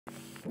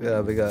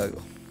Grabe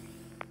gago.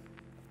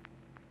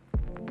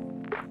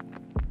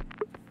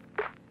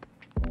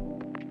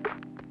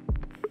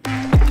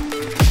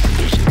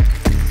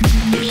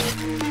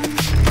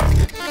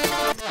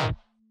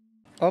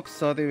 Oops,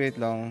 sorry,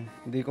 wait lang.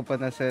 Hindi ko pa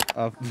na-set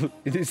up.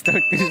 I-start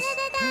ko yung...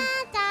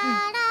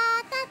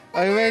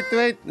 Ay,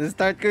 wait.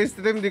 Na-start ko yung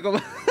stream. Hindi ko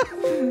pa...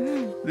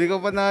 Hindi ko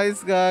pa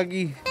naayos,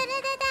 gagi.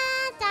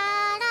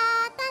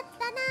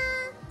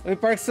 Uy,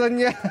 Parkson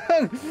yan!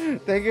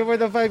 Thank you for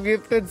the 5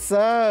 gifted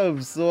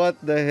subs. What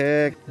the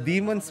heck?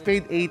 Demon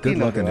Spade 18. Good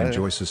luck and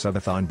enjoy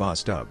SUBATHON, boss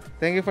Dub.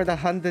 Thank you for the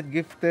 100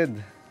 gifted.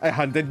 Ay,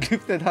 100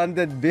 gifted,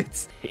 100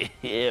 bits.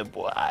 Yeah,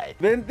 boy.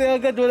 20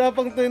 agad, wala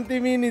pang 20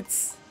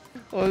 minutes.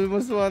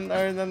 Almost 1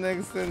 hour na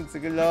na-extend.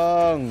 Sige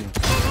lang.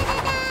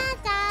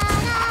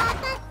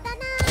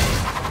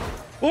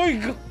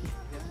 Uy!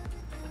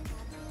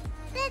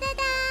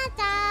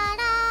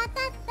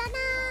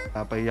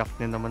 Napayak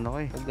niya naman ako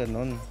eh. Pag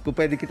ganon. Kung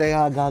pwede kita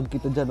ihagahag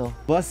kita dyan oh.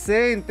 Boss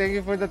Saint, thank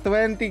you for the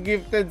 20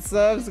 gifted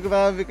subs.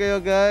 Grabe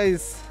kayo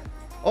guys.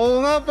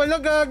 Oo nga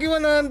pala, gagi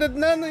 100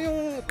 na no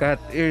yung cat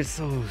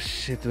ears. Oh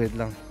shit, wait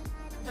lang.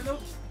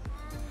 Hello?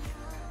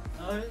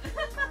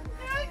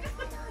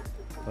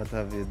 What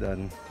have you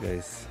done,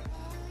 guys?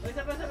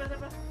 Sapa.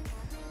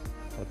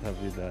 What have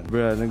you done?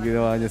 Bruh, anong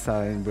ginawa niya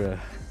sa akin, bruh?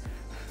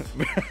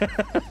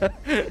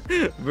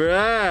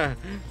 Bruh!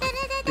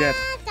 Get.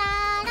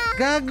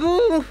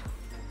 Gago!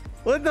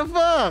 What the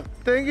fuck?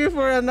 Thank you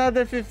for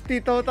another 50,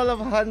 total of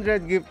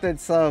 100 gifted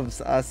subs.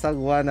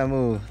 Asagwana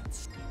mo.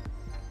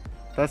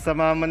 Tapos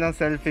sama mo ng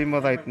selfie mo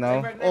right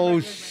now.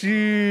 Oh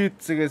shit!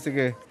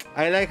 Sige.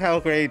 I like how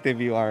creative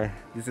you are.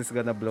 This is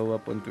gonna blow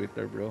up on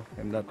Twitter, bro.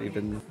 I'm not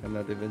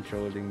even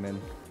trolling,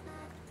 man.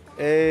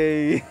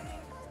 Hey!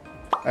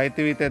 I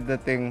tweeted the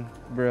thing,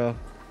 bro.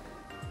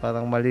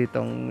 Parang mali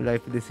tong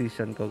life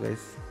decision ko,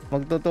 guys.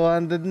 Magto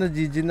 200 na,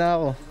 GG na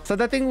ako. So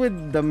the thing with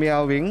the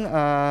meowing,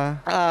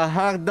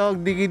 hot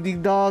dog, diggy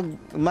dig dog,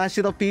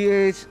 Mashiro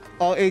PH,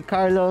 08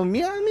 Carlo,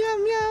 meow.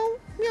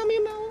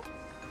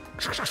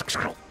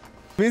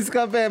 Miss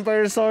Cafe,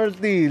 Emperor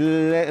Sorty,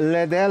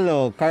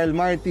 Ledelo, Carl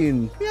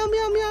Martin,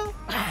 meow.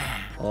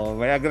 Oh,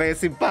 may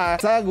aggressive pa.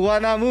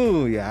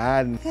 Sagwanamu,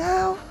 yan.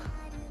 Meow.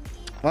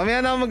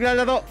 Mamaya na ako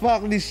maglalaro.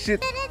 Fuck this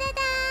shit.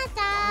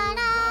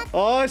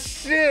 Oh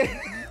shit.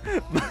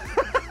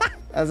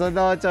 Asan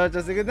na ako, chocho?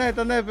 Sige na,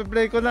 ito na,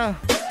 ipi-play ko na.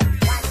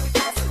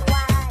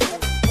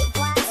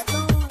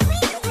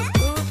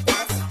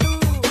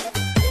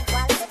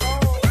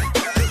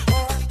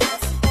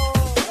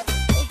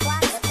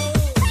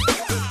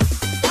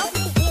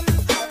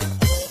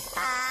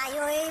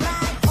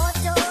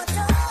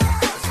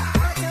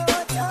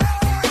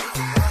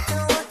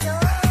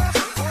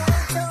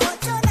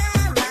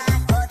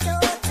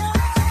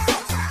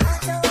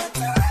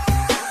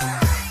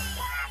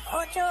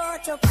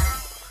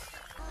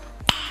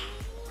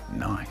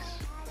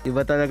 Nice.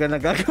 Iba talaga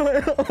nagagawa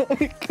ng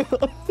omik ko.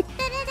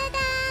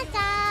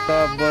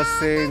 Boss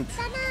Saint.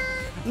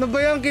 Ano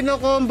ba yung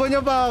kinokombo niya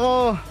pa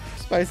ako?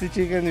 Spicy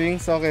chicken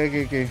wings?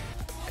 Okay.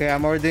 Kaya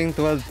I'm ordering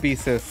 12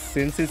 pieces.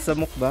 Since it's a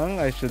mukbang,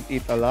 I should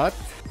eat a lot.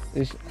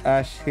 Is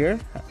Ash here?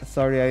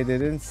 Sorry, I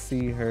didn't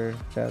see her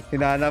chat.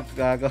 Hinahanap,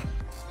 gago.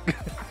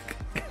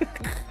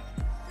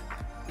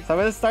 So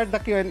we'll start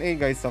the Q&A,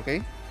 guys,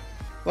 okay?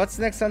 What's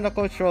next on the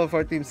coach role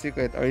for Team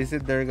Secret? Or is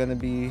there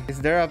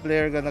a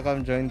player gonna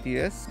come join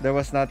TS? There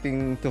was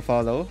nothing to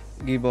follow.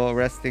 Gibo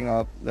resting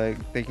up, like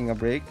taking a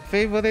break.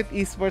 Favorite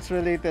esports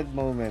related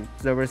moment?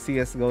 There were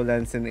CSGO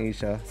LANs in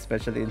Asia,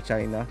 especially in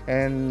China.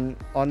 And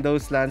on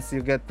those LANs,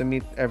 you get to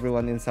meet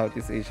everyone in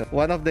Southeast Asia.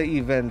 One of the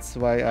events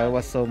why I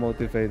was so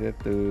motivated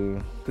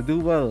to do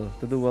well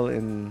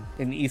in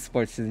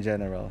esports in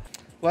general.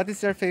 What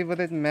is your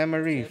favorite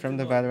memory from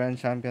the Valorant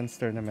Champions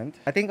tournament?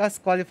 I think us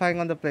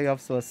qualifying on the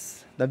playoffs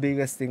was the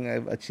biggest thing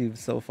I've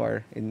achieved so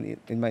far in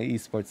my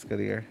esports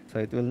career. So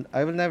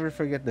I will never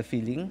forget the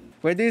feeling.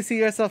 Where do you see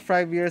yourself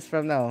 5 years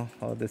from now?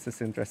 Oh, this is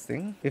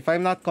interesting. If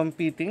I'm not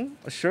competing,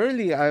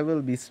 surely I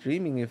will be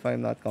streaming if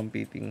I'm not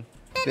competing.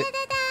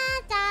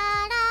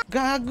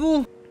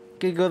 Gago!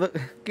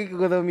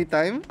 Kigoromi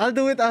time? I'll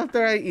do it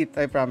after I eat,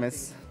 I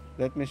promise.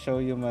 Let me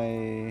show you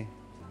my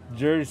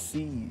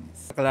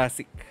jerseys.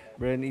 Classic.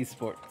 Brain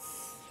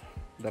Esports.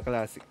 The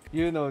classic.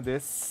 You know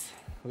this.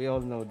 We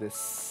all know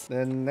this.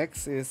 Then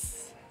next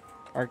is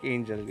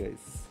Archangel,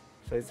 guys.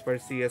 So it's for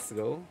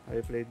CSGO.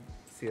 I played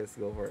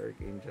CSGO for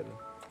Archangel.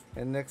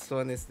 And next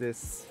one is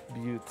this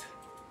Butte.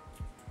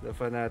 The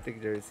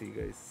Fnatic jersey,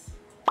 guys.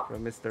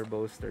 From Mr.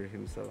 Boaster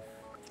himself.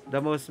 The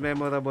most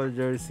memorable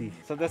jersey.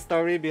 So the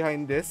story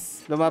behind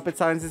this, lumapit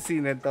sa akin si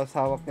Sined, tapos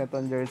hawak niya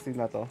tong jersey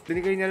na to.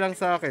 Binigay niya lang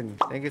sa akin.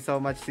 Thank you so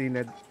much,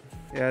 Sined.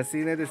 Yeah,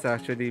 Sined is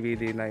actually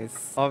really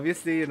nice.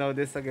 Obviously, you know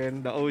this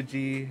again, the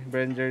OG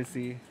brand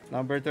jersey.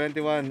 Number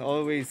 21,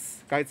 always.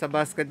 Kahit sa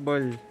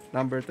basketball,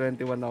 number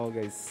 21 ako,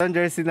 guys. Ang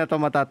jersey na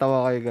to,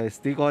 matatawa kayo, guys.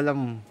 Di ko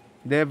alam,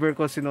 never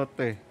ko sinuot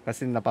to eh.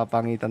 Kasi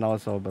napapangitan ako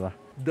sobra.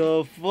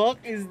 The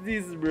fuck is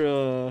this,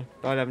 bro?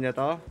 Ito, alam niya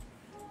to?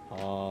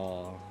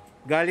 Oh.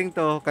 Galing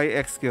to kay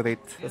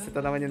Excurate. Tapos ito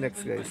naman yung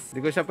next, guys.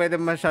 Hindi ko siya pwede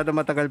masyado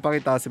matagal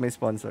pakita kasi may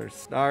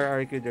sponsors. The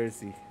RRQ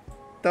jersey.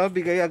 Ito,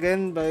 bigay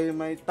again by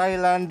my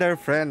Thailander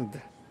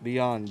friend,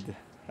 Beyond.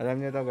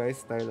 Alam niyo to,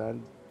 guys, Thailand.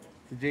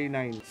 Si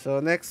J9.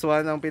 So, next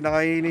one, ang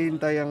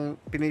pinakahinihintay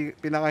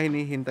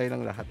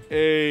ng lahat.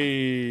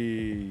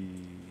 Hey!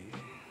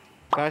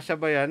 Kasya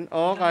ba yan?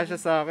 Oo,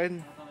 kasya sa akin.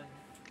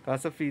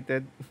 Kaso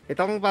fitted.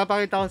 Itong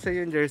papakita ko sa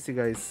iyo yung jersey,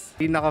 guys.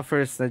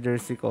 Pinaka-first na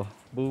jersey ko.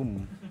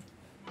 Boom.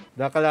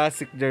 The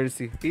classic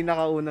jersey.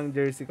 Pinakaunang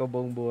jersey ko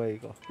buong buhay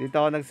ko. Dito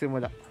ako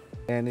nagsimula.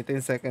 And ito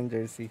yung second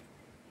jersey.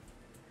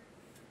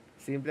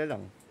 Simple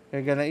lang.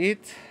 We're gonna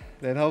eat.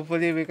 Then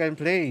hopefully we can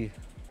play.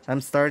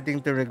 I'm starting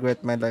to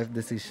regret my life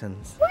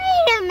decisions.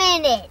 Wait a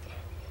minute.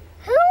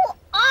 Who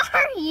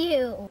are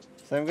you?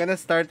 So I'm gonna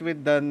start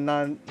with the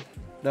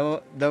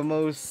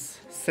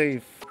most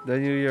safe. The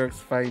New York's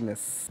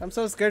finest. I'm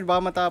so scared. Baka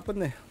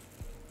matapon eh.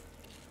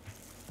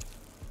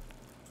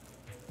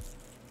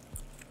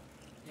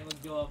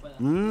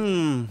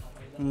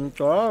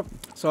 Top.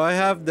 So I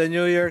have the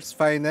New York's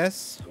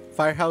finest,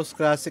 Firehouse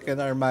Classic,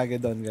 and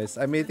Armageddon, guys.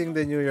 I'm eating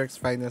the New York's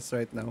finest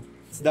right now.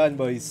 It's done,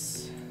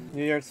 boys.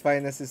 New York's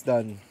finest is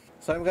done.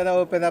 So I'm gonna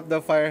open up the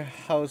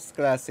Firehouse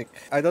Classic.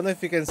 I don't know if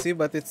you can see,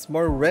 but it's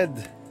more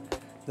red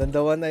than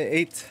the one I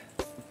ate.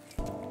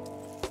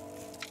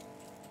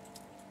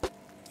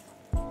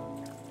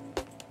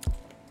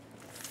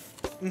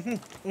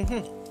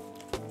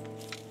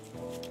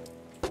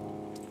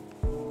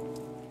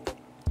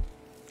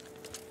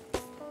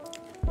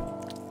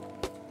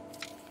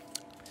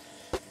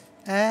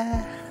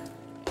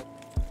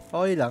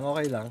 Okay lang,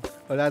 okay lang.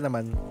 Wala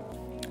naman.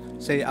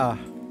 Say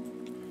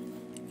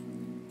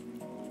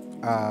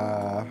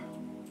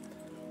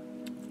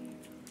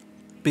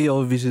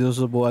POV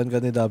sinusubuan ka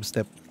ni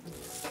DubsteP.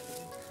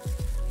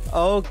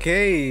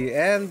 Okay,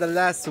 and the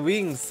last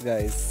wings,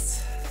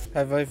 guys.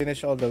 Have I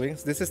finished all the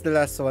wings? This is the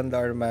last one, the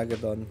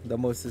Armageddon. The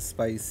most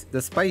spicy.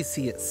 The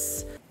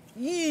spiciest.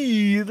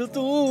 Eee! Ito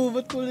to!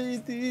 Ba't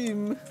kulay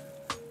itim?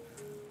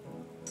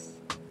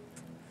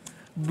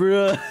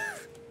 Bruh!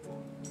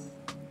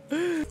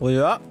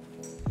 Wala.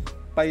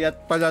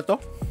 Payat pala to.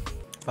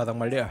 Parang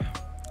mali ah.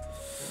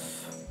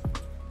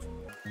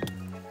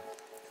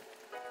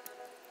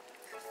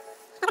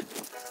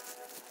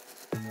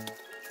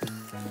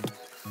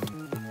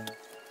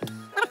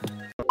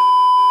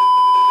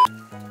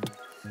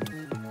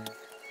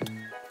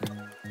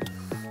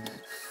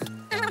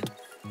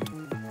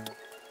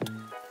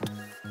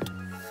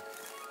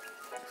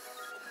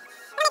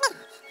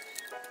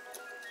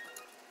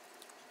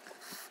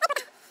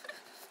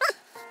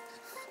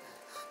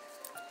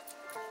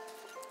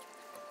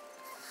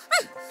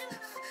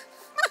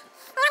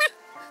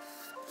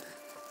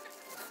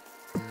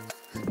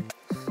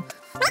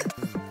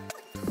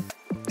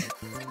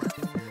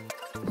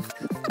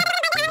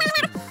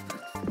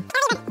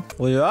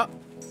 Wala.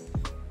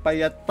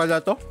 Payat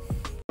pala to.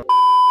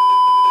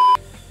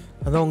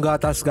 Anong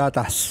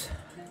gatas-gatas?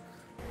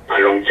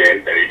 Anong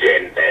gentle?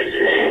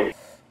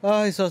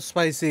 Ay, so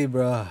spicy,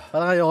 bro.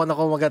 Parang ayoko na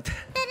kumagat.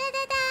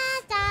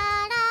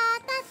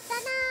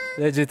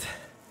 Legit.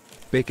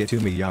 Bake it to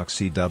me,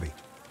 Yoxi Dubby.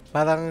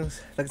 Parang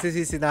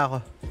nagsisisi na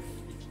ako.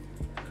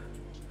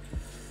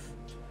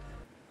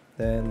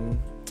 Then,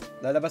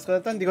 lalabas ko na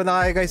ito. Hindi ko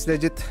na kaya, guys.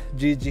 Legit.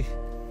 GG.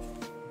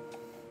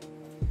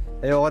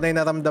 Ayoko na yung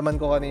naramdaman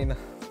ko kanina.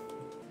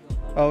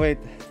 Oh, wait.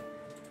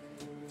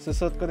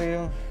 Susot ko na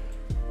yung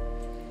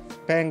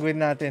penguin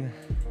natin.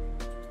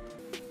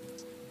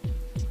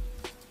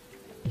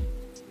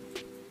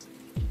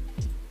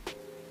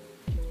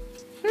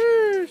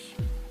 Sheesh.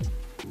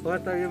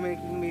 What are you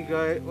making me,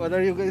 guys? What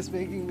are you guys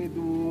making me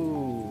do?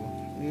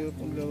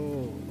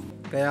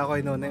 Kaya ako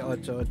inuna yung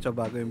 8-8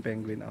 bago yung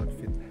penguin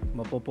outfit.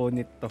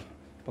 Mapupunit to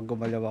pag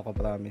gumalaw ako,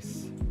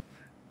 promise.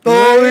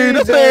 Toy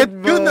na pet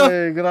yun ah!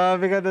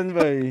 Grabe ka dun,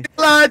 boy.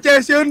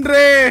 Clutches yun,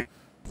 Dre!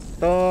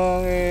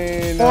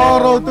 Tongin. Oh,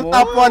 road to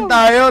top 1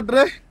 tayo,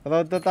 Dre!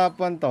 Road to top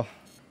 1 to.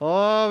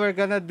 Oh, we're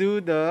gonna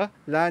do the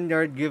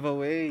lanyard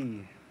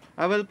giveaway.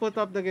 I will put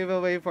up the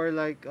giveaway for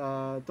like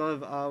 12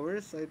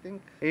 hours, I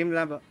think. Aim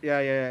lab.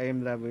 Yeah,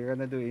 aim lab. We're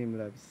gonna do aim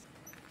labs.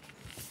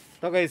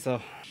 So guys, so.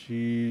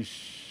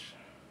 Sheesh.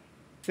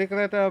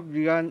 Secret of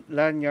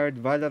Lanyard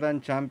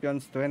Valorant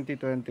Champions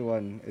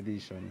 2021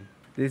 edition.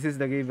 This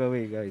is the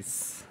giveaway,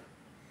 guys.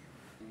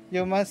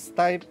 You must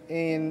type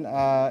in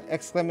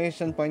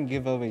exclamation point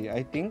giveaway,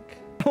 I think.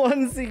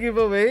 Onesie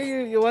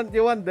giveaway? You want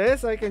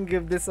this? I can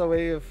give this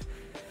away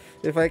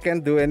if I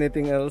can't do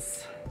anything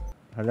else.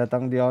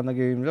 Halatang di ako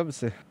nag-game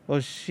labs eh.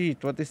 Oh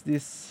shit, what is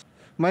this?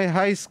 My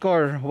high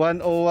score,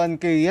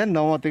 101k yan,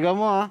 no? Tiga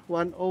mo ah,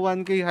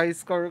 101k high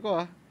score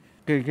ko ah.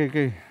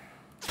 Okay.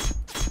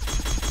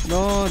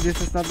 No, this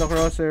is not the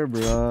crosshair,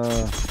 bro.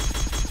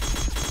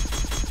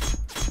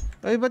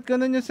 Ay, ba't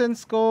ganun yung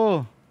sense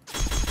ko?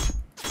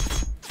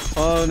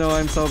 Oh no,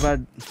 I'm so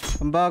bad.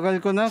 Ang bagal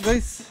ko na,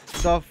 guys.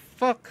 The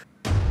fuck?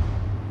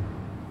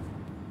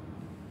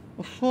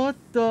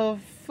 What the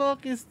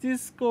fuck is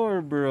this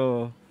score,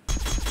 bro?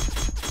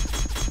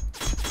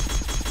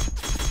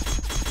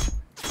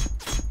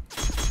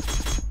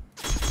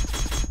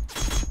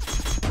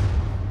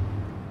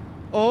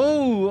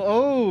 Oh!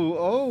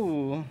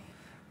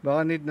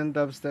 Baka need ng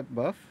dubstep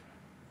buff?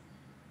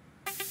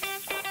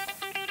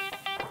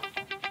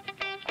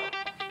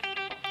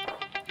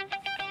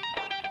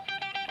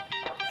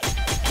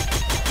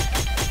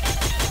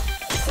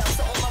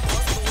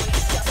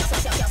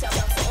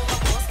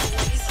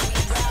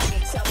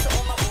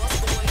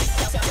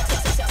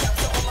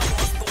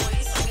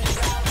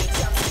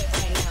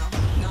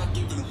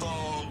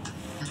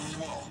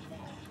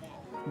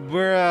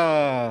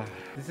 Bruh,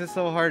 this is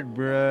so hard,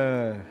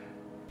 bruh.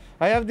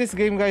 I have this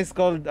game, guys,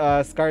 called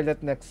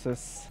Scarlet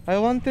Nexus. I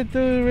wanted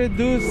to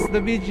reduce the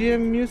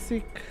BGM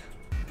music.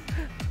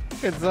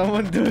 Can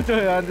someone do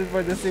 200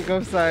 for the sake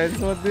of science?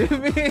 What do you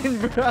mean,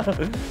 bruh?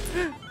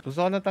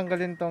 Gusto ko na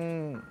tanggalin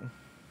tong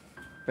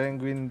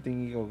penguin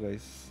thingy ko,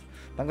 guys.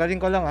 Tanggalin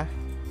ko lang, ah.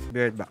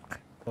 Be right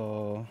back.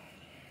 So,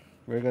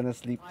 we're gonna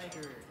sleep.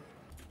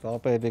 So,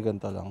 pwede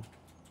ganito lang.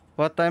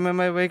 What time am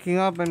I waking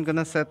up? I'm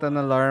gonna set an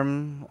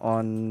alarm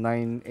on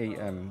 9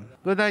 AM.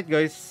 Good night,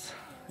 guys.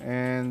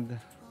 And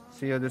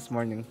see you this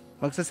morning.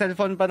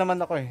 Magsa-cellphone pa naman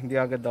ako eh. Hindi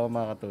agad ako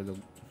makakatulog.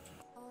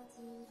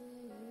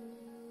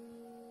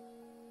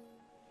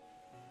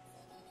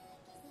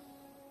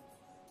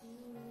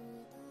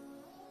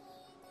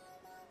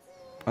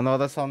 Ano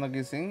oras ako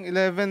nagising?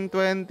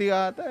 11:20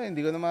 ata.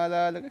 Hindi ko na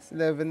maalala, guys.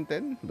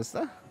 11:10.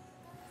 Basta.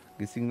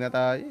 Gising na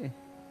tayo eh.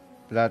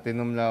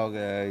 Platinum lang ako,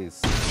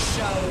 guys.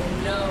 Show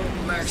no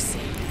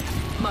mercy.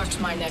 Mark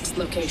my next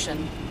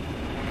location.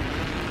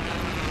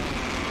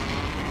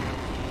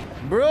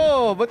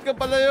 Bro, ba't ka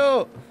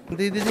palayo?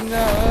 Hindi dilim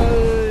na.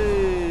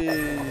 Ay.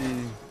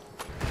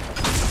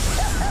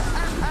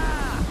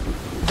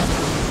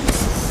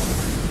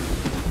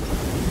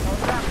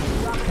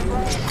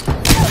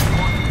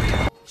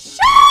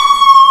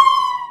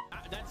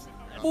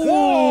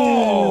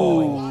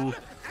 Ooh.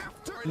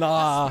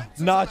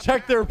 Nah,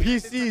 check their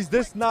PCs.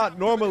 This not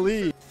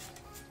normally.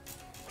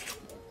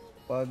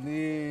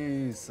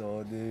 Panis,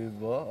 o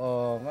diba?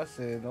 Oo,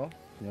 kasi no?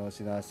 Yung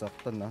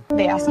sinasaktan na.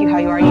 They ask you how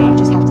you are, you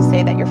just have to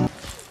say that you're...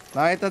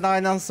 Nakita na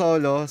kayo ng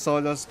solo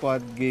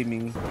squad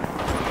gaming.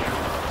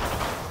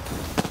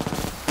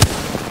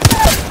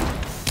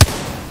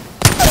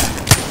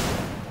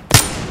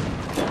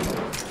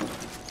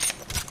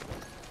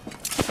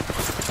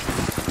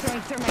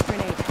 Thermite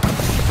grenade.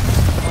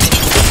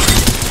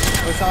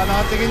 O saan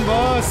nakatingin,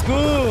 boss?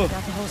 Go!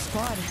 Got the whole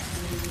squad.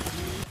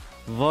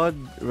 VOD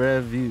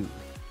review.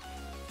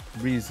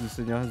 Breeze,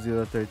 gusto nyo?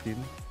 013.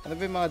 Ano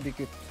ba yung mga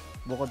dikit?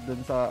 Bukod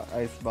dun sa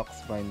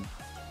Icebox Mine.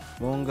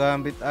 Buong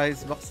gambit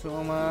Icebox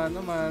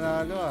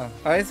manalo ah.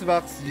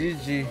 Icebox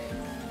GG.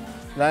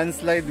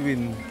 Landslide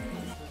win.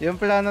 Yung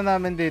plano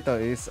namin dito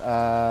is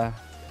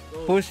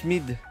push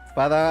mid.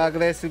 Para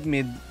aggressive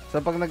mid.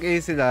 So pag nag-A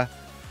sila,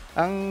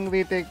 ang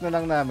retake na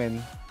lang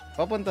namin,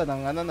 papunta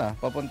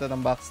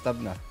ng backstab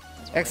na.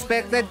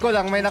 Expected ko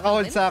lang may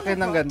naka-hold sa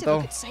akin ng ganito.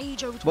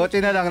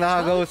 Buti na lang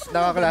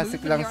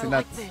naka-classic lang si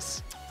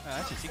Nuts.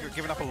 Actually, Secret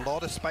giving up a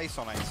lot of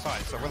space on A side.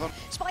 So whether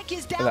Spike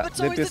is down, but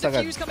so is the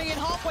defuse coming in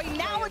halfway.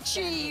 Now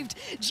achieved.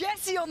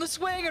 Jesse on the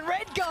swing and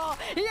Redgar,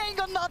 he ain't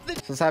got nothing.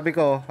 So sabi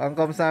ko, ang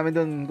comms namin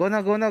dun, go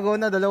na.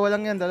 Dalawa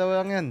lang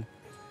yan.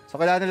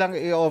 So kailangan nilang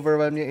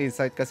i-overwhelm yung A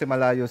site kasi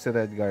malayo si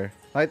Redgar.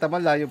 Nakita mo,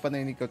 layo pa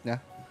na inikot niya.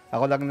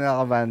 Ako lang na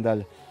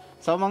naka-vandal.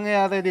 So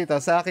mangyayari dito,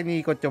 sa akin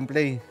iikot yung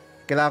play.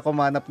 Kailangan ko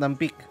manap ng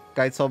pick.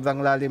 Kahit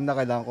sobrang lalim na,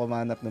 kailangan ko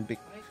manap ng pick.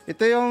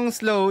 Itong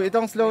slow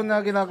na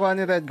ginagawa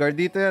ni Redgar,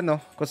 dito yan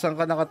no, kung saan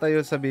ka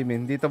nakatayo sa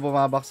bimin, dito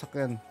bumabaksak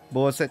yan.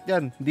 Boset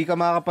yan, hindi ka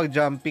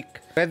makakapag-jump pick.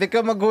 Pwede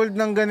ka mag-hold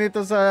ng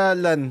ganito sa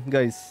LAN,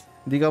 guys.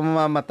 Hindi ka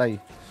mamamatay.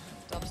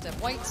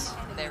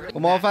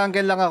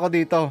 Umoff-angle lang ako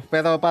dito,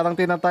 pero parang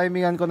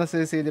tinatimingan ko na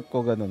sisilip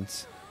ko ganun.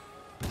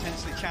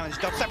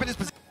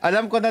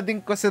 Alam ko na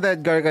din ko si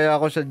Redgar, kaya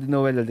ako siya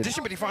dinuel ulit.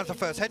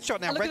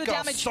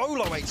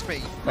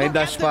 May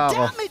dash pa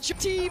ako.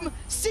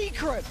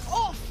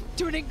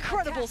 To an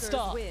incredible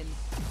start.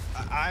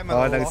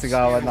 Oh,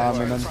 nagsigawan na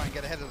kami nun.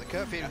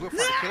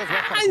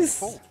 Nice!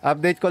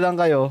 Update ko lang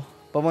kayo.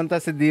 Pumunta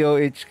si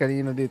DOH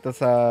kanina dito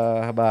sa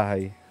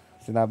bahay.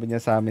 Sinabi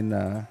niya sa amin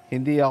na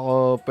hindi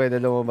ako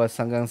pwede lumabas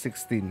hanggang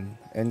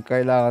 16 and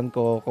kailangan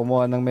ko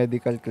kumuha ng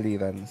medical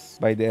clearance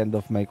by the end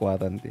of my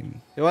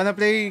quarantine. You wanna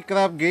play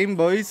crab game,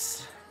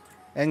 boys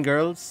and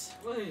girls?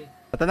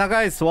 Ito na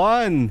guys,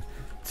 1,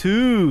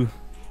 2,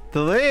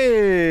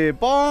 3!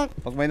 Pong!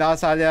 Pag may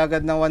nakasali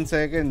agad ng 1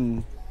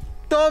 second.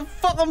 The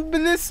fuck, ang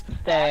bilis!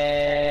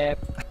 Step!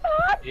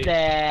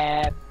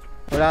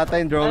 Wala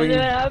tayong drawing.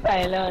 Ano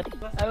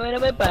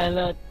na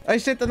pilot? Ay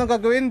shit, anong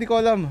gagawin? Di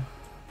ko alam.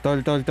 Tol,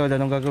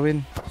 anong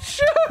gagawin?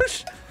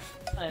 Shush!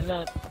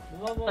 Pilot.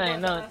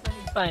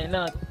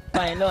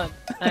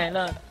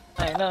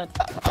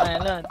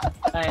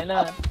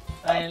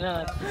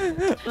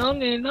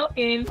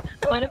 Nokin.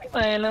 Paano ka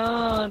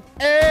pilot?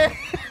 Eh!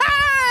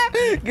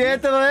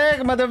 Get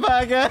wrecked,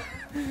 motherfucker!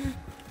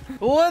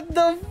 What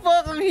the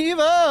fuck? Ang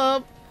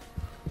hirap!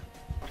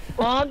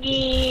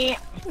 Pogi!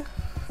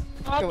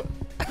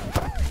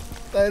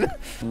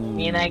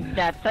 May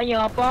nag-chat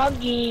sa'yo,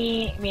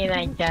 Pogi! May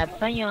nag-chat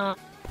sa'yo.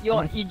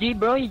 Yo, EG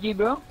bro, EG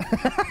bro.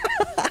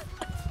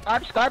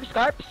 Carps.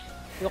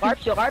 Yo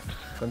carps.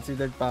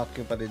 Considered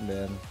Pacquiao pa din ba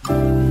yan?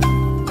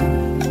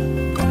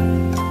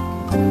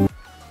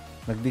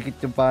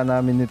 Nagdikit yung paa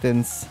namin ni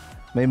Tens.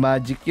 May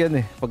magic yan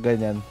eh, pag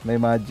ganyan. May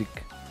magic.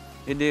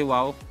 Hindi,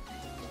 wow.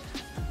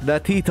 The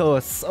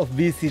Titos of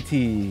BCT.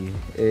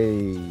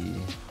 Ay.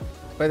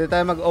 Pwede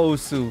tayo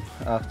mag-Osu,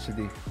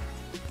 actually.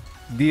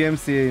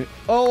 DMC.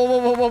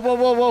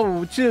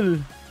 Oh,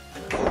 chill.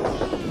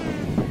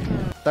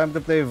 Time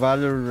to play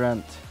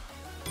Valorant.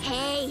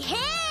 Hey!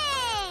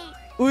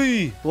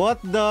 Uy,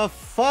 what the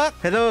fuck?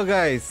 Hello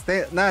guys,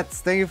 Nats,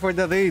 thank you for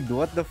the raid.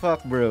 What the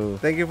fuck, bro?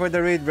 Thank you for the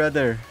raid,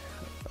 brother.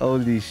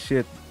 Holy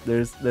shit,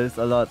 there's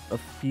a lot of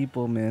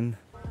people, man.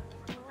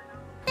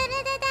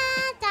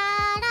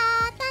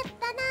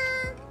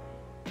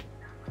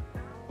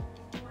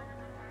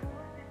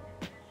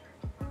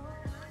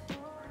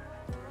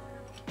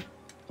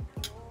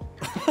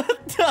 What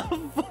the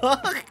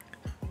fuck?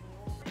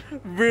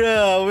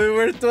 Bro, we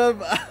were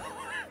 12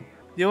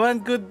 You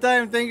want good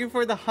time? Thank you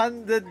for the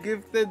 100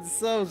 gifted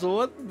subs.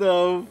 What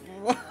the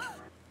fuck?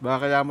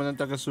 Baka kailangan mo ng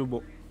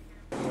taga-subo.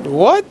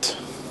 What?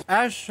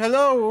 Ash,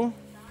 hello!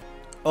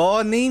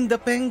 Oh, name the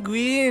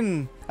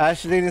penguin!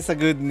 Ashlyn is a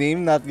good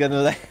name, not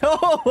gonna lie.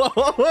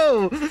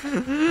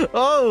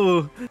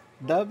 Oh!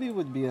 Dubby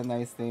would be a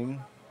nice name.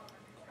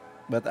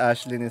 But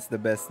Ashlyn is the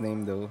best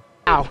name though.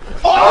 Ow!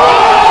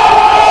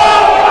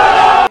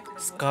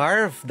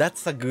 Scarf,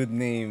 that's a good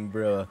name,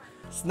 bro.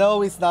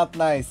 Snow is not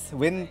nice.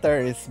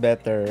 Winter is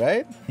better,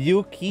 right?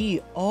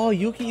 Yuki. Oh,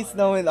 Yuki is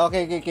snowing.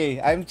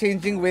 Okay. I'm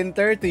changing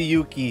winter to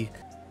Yuki.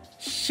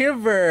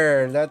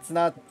 Shiver. That's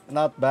not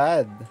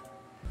bad.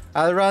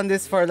 I'll run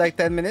this for like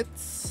 10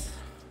 minutes.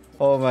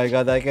 Oh my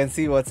god, I can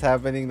see what's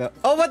happening now.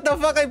 Oh, what the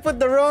fuck? I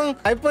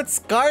put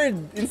scarred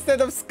instead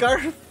of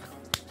scarf.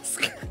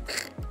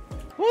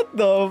 What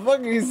the fuck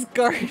is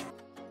scarred?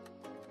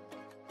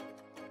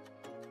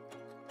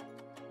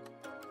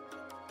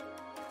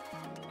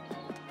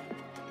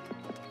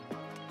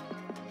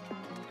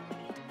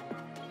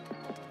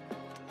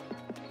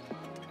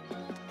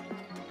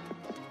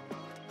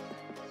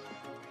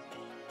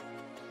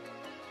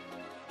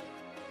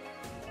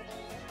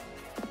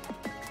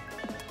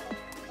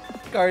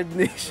 Scarred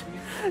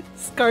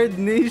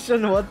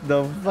Nation, what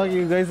the fuck?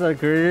 You guys are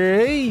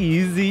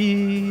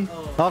crazy.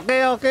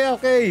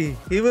 Okay.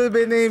 He will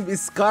be named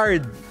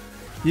Scarred.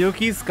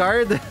 Yuki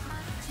Scarred?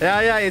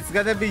 Yeah, it's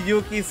gonna be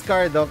Yuki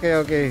Scarred.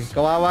 Okay.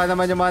 Kawawa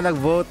naman yung mga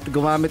nag-vote,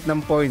 gumamit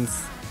ng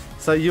points.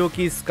 So,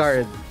 Yuki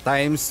Scarred.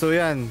 Times 2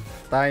 yan.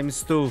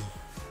 Times 2.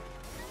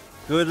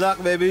 Good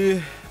luck,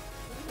 baby.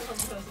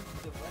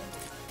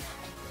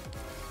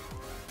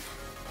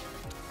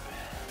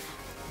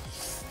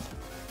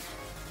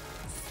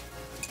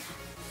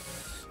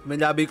 May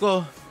labi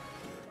ko.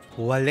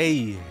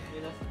 Walay.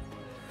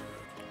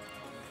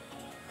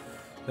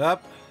 Yup.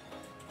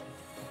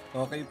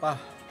 Okay pa.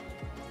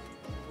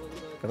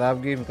 Crab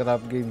game.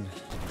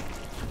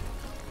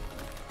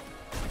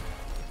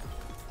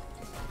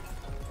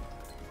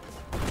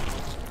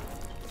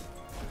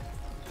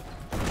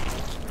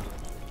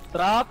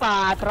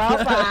 Tropa,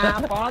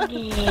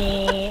 Pogi.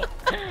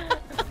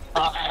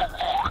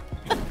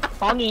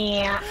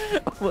 Pogi.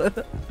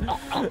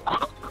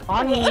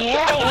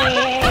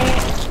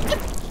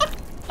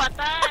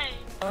 Patay!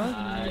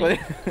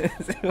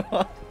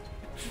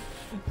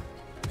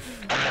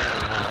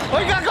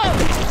 Oy, gago!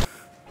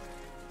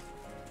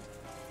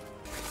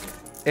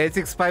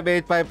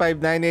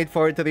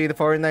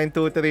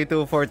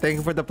 865-855-9843-492-324.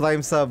 Thank you for the prime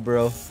sub,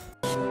 bro.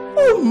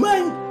 Oh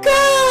my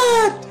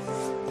god!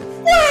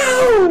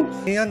 Wow!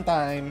 Neon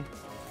time.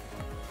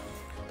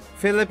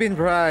 Philippine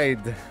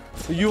Pride.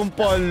 Yung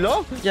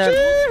pala?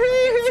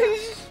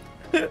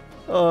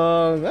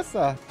 Oh,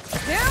 nasa.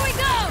 Here we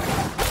go!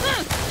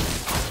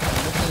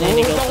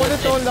 Ako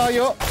nito,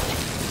 layo.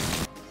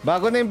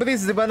 Bago na yung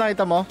breeze, di ba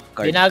nakita mo?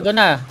 Binago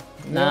na.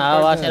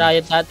 Naawa si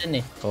Riot sa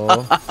atin eh.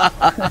 Oo.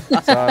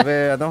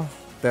 Sabi,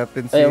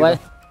 13-0.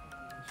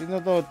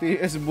 Sino to?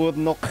 TS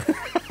Burnok.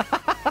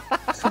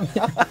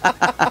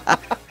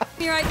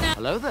 Right now.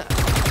 Hello there.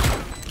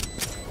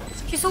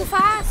 She's so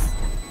fast.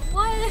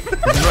 What?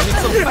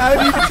 How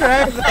do you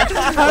track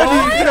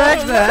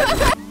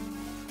that?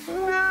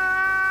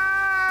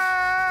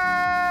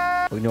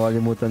 Huwag niyo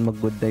kalimutan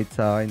mag-good night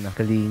sa akin.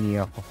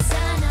 Kalingi ako.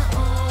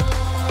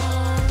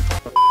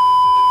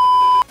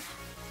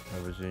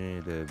 Tapos yun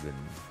yung 11.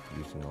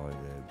 Gising ako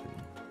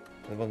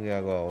 11. Ano bang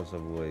ginagawa ko sa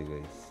buhay,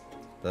 guys?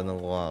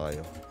 Tanong ko nga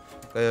kayo.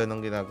 Kayo,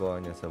 anong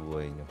ginagawa niya sa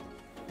buhay niyo?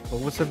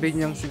 Huwag mo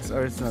sabihin niyang 6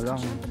 hours na lang.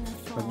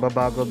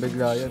 Nagbabago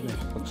bigla yan eh.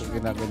 Pag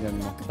ginaganyan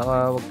mo.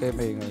 Saka huwag kayo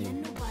maingay.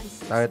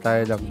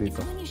 Tayo lang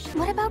dito.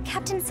 What about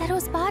Captain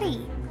Zeto's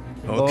body?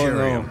 Oh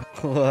no.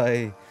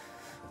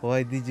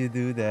 Why did you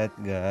do that,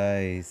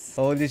 guys?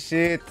 Holy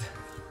shit.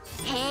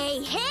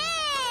 Hey!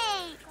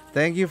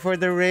 Thank you for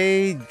the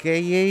raid,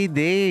 KA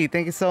Day.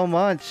 Thank you so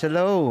much.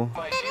 Hello.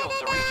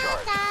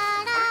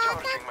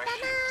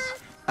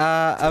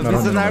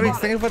 Visionarix,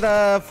 thank you for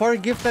the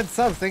 4 gifted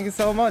subs. Thank you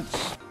so much.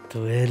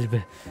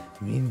 12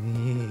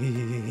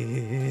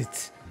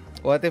 minutes.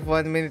 What if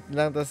 1 minute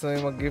lang tapos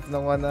may mag-gift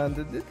ng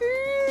 100?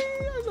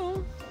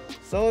 Ano?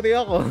 Sorry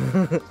ako.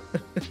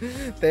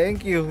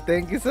 Thank you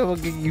sa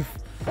mag-gift.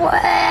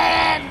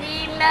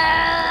 Pwede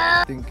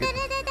na! Thank you.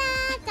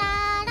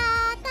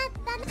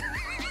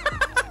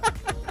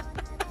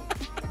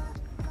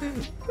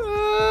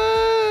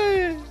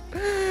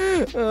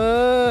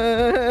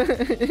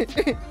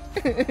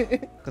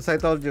 Because I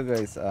told you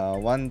guys,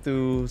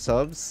 1-2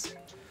 subs.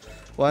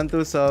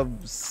 1-2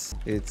 subs,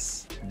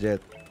 it's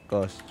Jet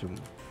costume.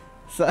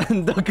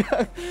 Saan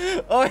dagang?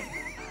 Oy!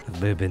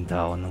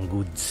 Nagbebenta ako ng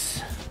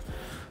goods.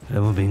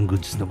 Alam mo ba yung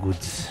goods na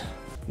goods?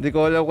 Hindi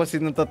ko alam kung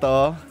sino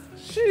totoo.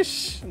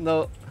 Shish!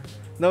 No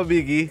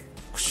biggie.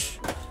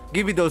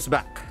 Give me those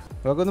back.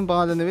 Bago nung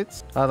pangalan ni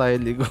Wits?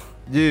 Riley ko.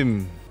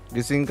 Jim,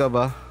 gising ka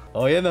ba?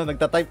 Oh, yan o,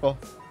 nagtatype po.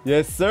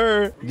 Yes,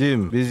 sir!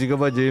 Jim, busy ka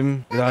ba,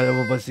 Jim? Kilala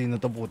mo ba sino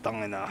to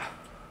putang ina?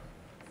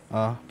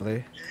 Ah,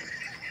 pre?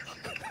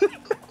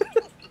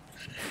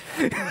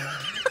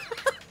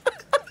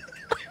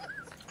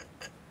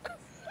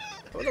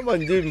 Ano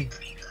naman, Jim?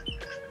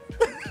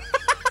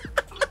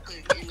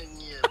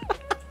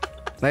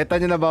 Nakita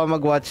nyo na ba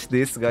mag-watch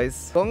this,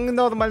 guys? Kung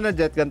normal na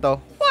jet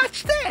ganito,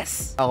 watch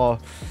this! Ako,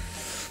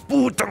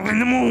 putang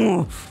ina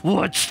mo!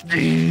 Watch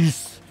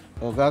this!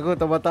 O, gago,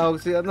 tumatawag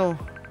si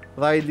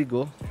Riley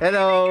ko.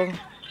 Hello!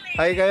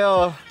 Hi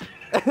kayo!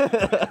 I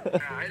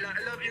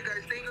love you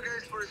guys. Thank you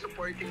guys for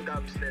supporting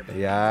DubsteP.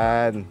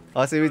 Ayan.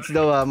 O, si Wits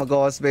daw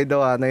mag-cosplay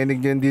daw nainig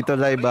nyo yun dito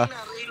live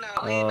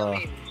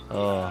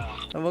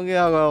Anong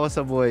ginagawa ko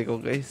sa buhay ko,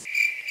 guys?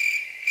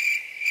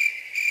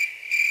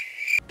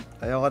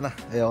 Ayoko na.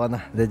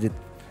 Legit.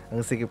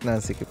 Ang sikip na.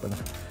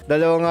 2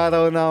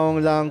 araw na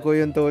akong lang ko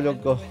yung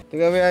tulog ko.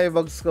 Tingnan mo yung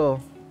eyebags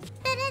ko.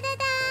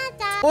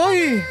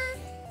 Uy!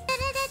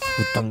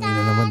 Putang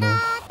ina naman,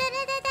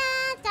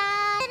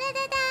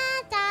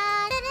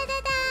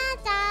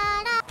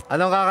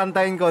 Anong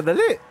kakantahin ko?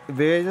 Dali!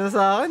 Ibigay nyo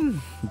sa akin.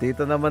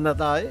 Dito naman na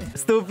tayo.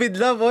 Stupid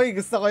love, oy!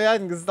 Gusto ko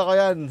yan.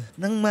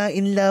 Nang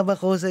ma-inlove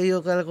ako sa iyo,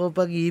 kala ko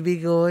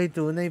pag-ibig ko ay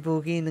tunay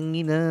puki ng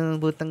inang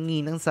butang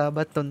inang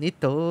sabaton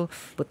ito.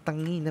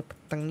 Putang ina,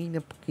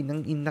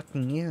 pukinang inak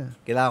niya.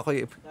 Kailangan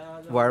ko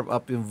warm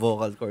up yung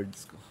vocal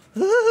cords ko.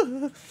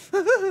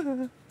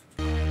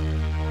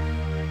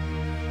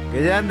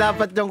 Ganyan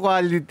dapat yung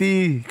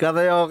quality.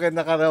 Karaoke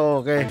na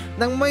karaoke.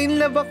 Nang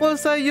ma-inlove ako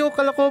sa iyo,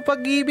 kala ko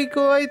pag-ibig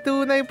ko ay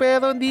tunay,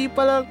 pero hindi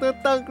pala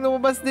tatag,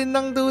 lumabas din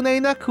ng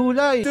tunay na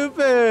kulay.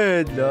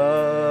 Stupid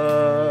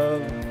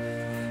love.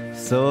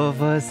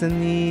 Sofas and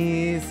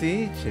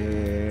easy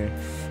chair.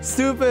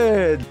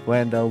 Stupid.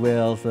 When the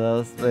wheels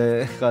will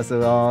spin, cause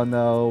we all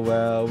know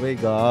where we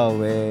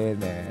going.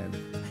 And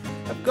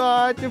I've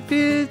got your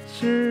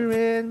picture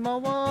in my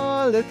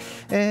wallet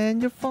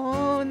and your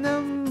phone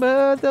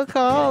number to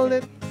call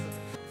it.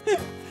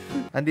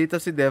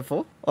 Andito si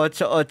Defo?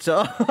 88.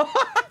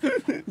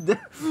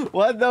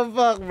 What the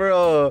fuck,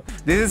 bro?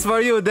 This is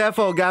for you,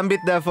 Defo. Gambit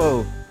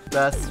Defo.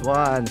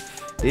 +1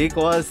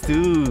 equals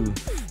 2.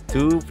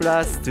 2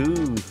 plus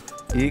 2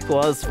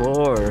 equals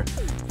 4.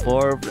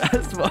 4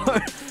 plus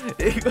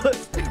 4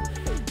 equals...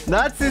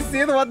 Not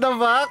 16, what the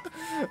fuck?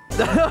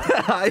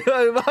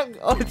 Ayun, bang?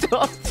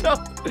 88.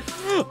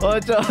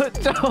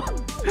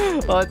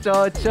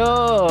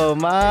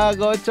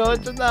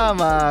 Mag-88 na,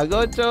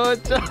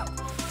 mag-88.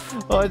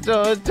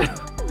 88.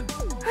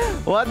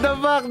 What the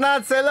fuck,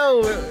 Nuts? Hello.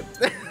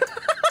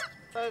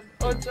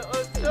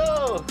 88.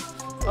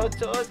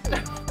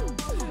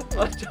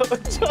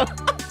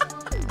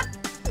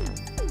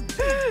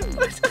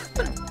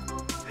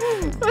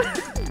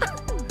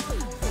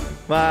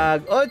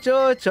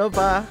 Mag-88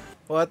 pa.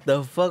 What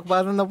the fuck?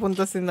 Paano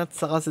napunta si Nat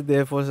saka si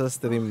Defo sa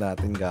stream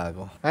natin,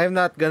 gago? I'm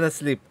not gonna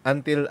sleep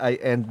until I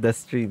end the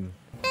stream.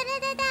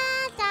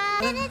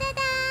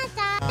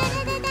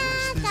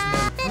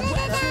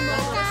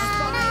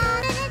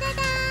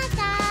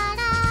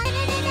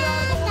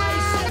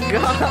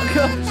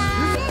 Gago!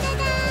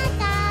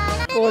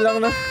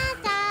 Kulang na.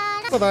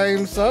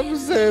 Prime sub,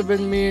 7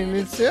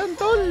 minutes yan,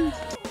 tol.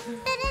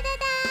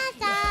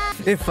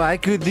 If I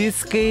could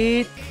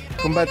escape.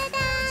 Kung ba't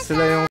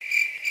sila yung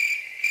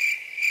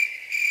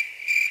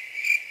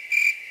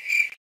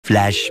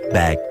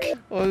flashback.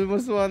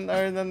 Almost 1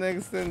 hour na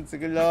na-extend.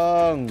 Sige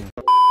lang.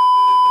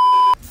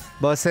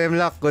 Boss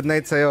Hemlock, good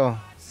night sa'yo.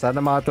 Sana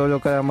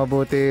makatulog ka ng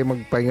mabuti,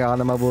 magpahinga ka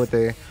na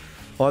mabuti.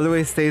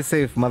 Always stay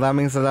safe.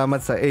 Maraming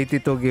salamat sa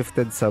 82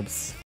 gifted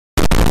subs.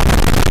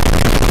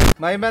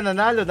 May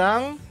mananalo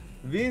ng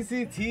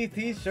VCT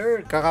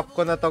t-shirt. Kakap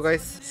ko na to,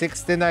 guys.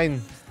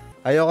 69.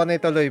 Ayoko na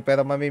ituloy,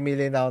 pero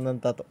mamimili na ako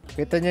ng tattoo.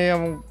 Kita niyo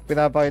yung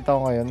pinapakita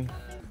ko ngayon?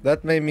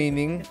 That may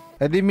meaning.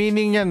 The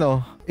meaning niya,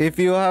 no? If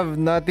you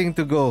have nothing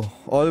to go,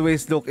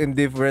 always look in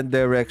different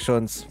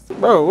directions.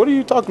 Bro, what are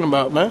you talking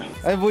about, man?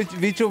 Ay,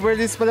 VTuber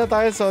list pala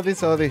tayo.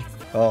 Sorry.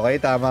 Okay,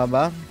 tama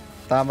ba?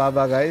 Tama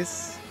ba,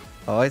 guys?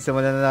 Okay,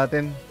 simulan na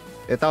natin.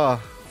 Ito,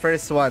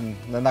 first one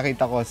na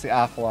nakita ko, si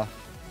Aqua.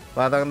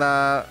 Parang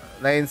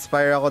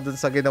na-inspire ako dun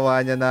sa ginawa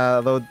niya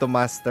na Road to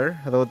Master.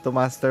 Road to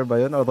Master ba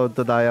yun? O Road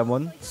to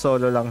Diamond?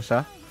 Solo lang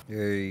siya.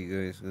 Hey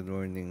guys, good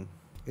morning.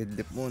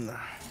 Idlip muna.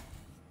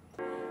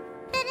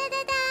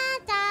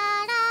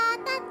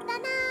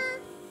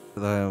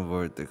 Diamond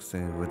Vortex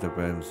with the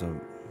Prime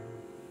Zone.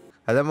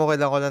 Alam mo,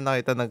 kailan ko lang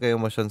nakita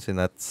nagka-emosyon si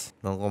Nuts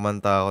nung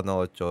kumanta ako ng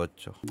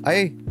 8-8.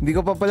 Ay, hindi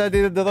ko pa pala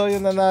dinodoro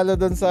yung nanalo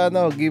dun sa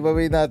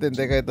giveaway natin.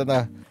 Teka, ito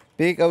na.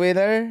 Pick a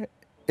winner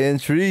in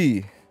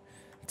 3,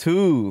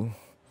 2,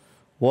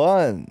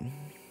 1.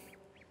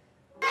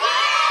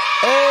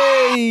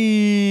 Hey!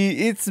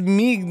 It's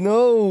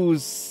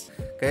Mignos!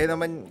 Kaya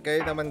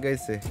naman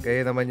guys eh.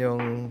 Kaya naman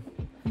yung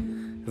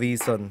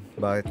reason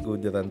bakit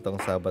good run tong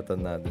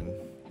Subathon natin.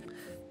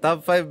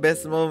 Top 5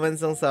 best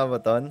moments ng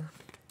Subathon.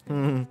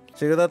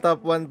 Siguro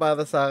top 1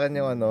 para sa akin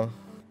yung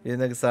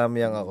yung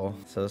nagsamyang ako.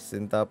 So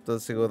in top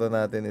 2 siguro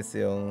natin is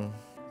yung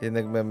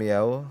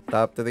nagmamiyaw.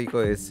 Top 3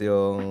 ko is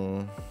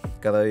yung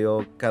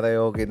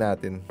karaoke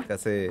natin.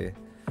 Kasi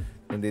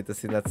nandito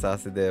si Nat sa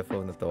si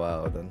Defo,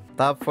 natuwa ako dun.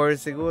 Top 4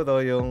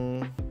 siguro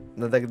yung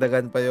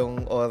nadagdagan pa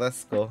yung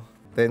oras ko.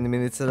 10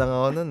 minutes na lang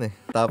ako nun eh.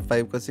 Top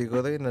 5 ko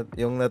siguro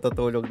yung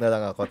natutulog na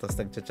lang ako, tapos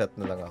nagchat-chat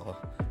na lang ako.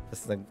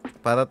 Tapos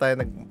para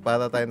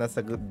tayo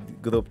nasa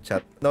group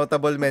chat.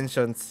 Notable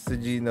mentions si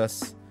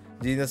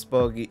Ginos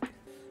Pogi.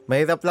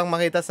 Mahirap lang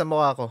makita sa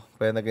mukha ko,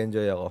 pero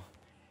nag-enjoy ako.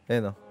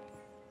 Ayun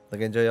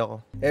nag-enjoy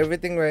ako.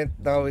 Everything right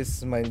now is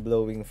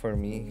mind-blowing for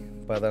me.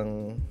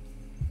 Parang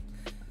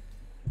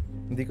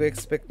hindi ko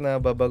expect na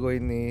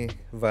babagoy ni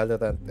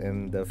Valorant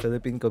and the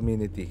Philippine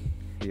community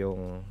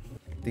yung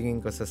tingin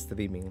ko sa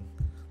streaming.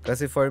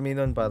 Kasi for me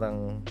nun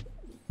parang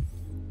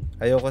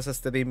ayoko sa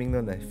streaming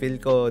nun eh.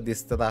 Feel ko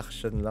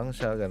distraction lang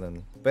siya,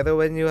 ganun. Pero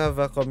when you have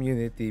a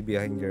community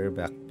behind your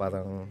back,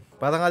 parang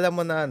alam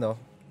mo na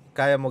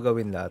kaya mo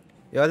gawin lahat.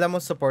 Yung alam mo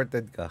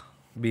supported ka.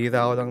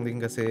 Bihira ko lang din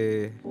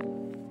kasi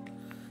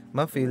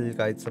ma-feel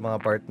kahit sa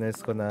mga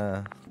partners ko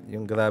na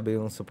yung grabe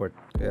yung support.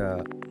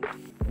 Kaya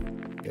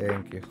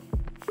thank you.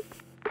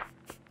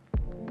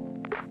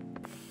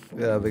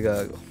 Grabe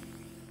gago.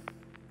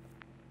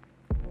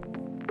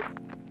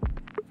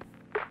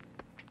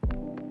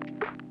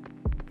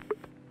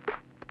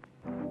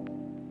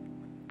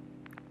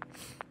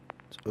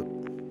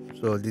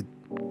 Solid.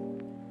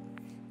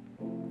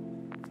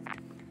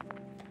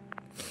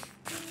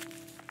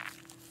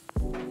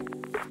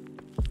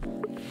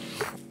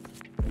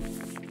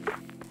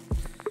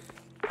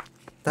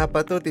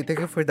 Tapatuti,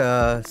 thank you for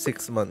the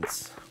 6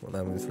 months.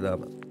 Maraming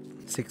salamat.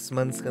 6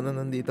 months ka na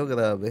nandito,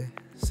 grabe.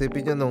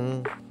 Isipin nyo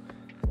nung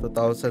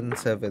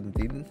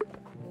 2017,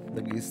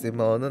 nag-i-stream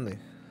ako nun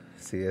eh.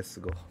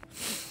 CSGO.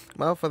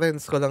 Mga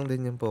friends ko lang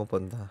din yung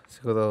pupunta.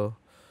 Siguro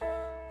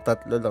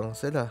 3 lang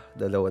sila,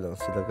 2 lang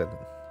sila,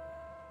 ganun.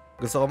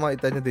 Gusto ko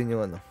makita nyo din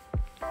yung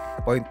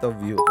point of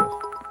view ko.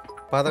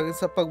 Parang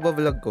sa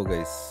pagbablog ko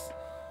guys,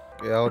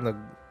 kaya ako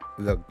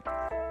nag-vlog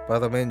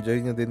para ma-enjoy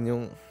nyo din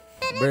yung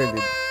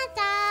Berlin.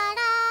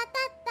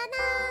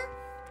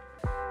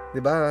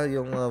 Diba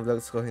yung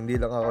vlogs ko, hindi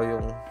lang ako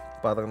yung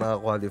parang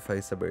naka-qualify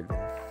sa Berlin.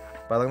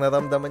 Parang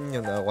naramdaman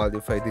nyo na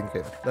qualify din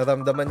kayo.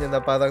 Naramdaman nyo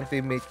na parang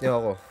teammate nyo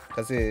ako.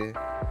 Kasi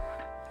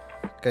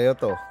kayo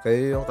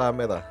yung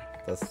camera.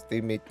 Tapos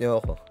teammate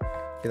nyo ako.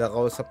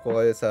 Kinakausap ko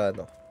kayo sa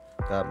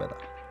camera.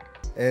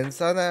 And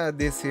sana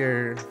this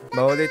year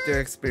maulit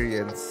your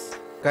experience.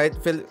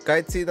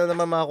 Kahit sino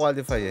naman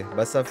maka-qualify eh.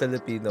 Basta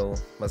Filipino,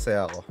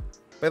 masaya ako.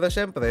 Pero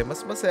syempre, mas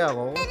masaya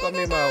ako kung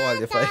kami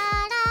maka-qualify.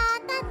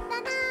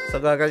 So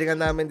gagalingan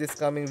namin this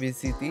coming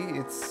VCT.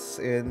 It's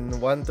in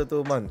 1 to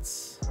 2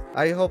 months.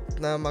 I hope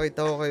na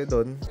makita ko kayo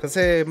doon.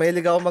 Kasi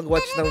mahilig ako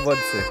mag-watch ng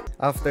VODs eh.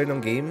 After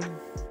nung game.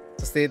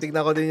 Tapos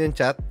titignan ko din yung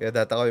chat. Kaya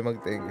data ko yung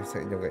mag-thank you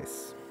sa inyo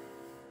guys.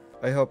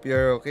 I hope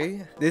you're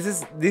okay.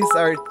 These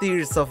are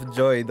tears of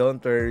joy.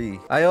 Don't worry.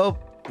 I hope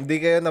hindi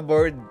kayo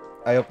na-bored.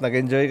 I hope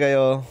nag-enjoy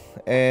kayo.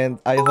 And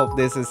I hope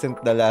this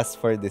isn't the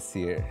last for this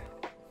year.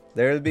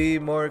 There will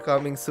be more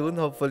coming soon,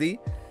 hopefully.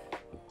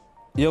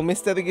 Yung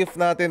mystery gift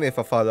natin,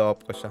 follow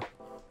up ko siya.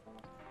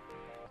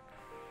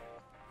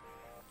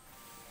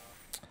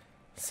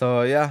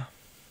 So, yeah.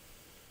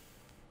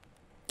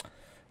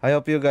 I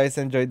hope you guys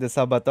enjoyed the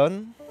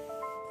Subathon.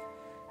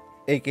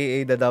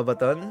 AKA the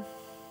Dubathon.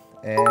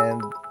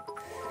 And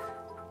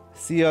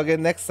see you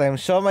again next time.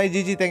 Show my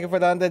GG. Thank you for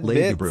the 100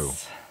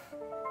 bits.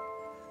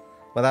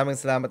 Maraming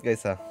salamat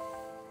guys ha.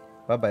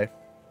 Bye-bye.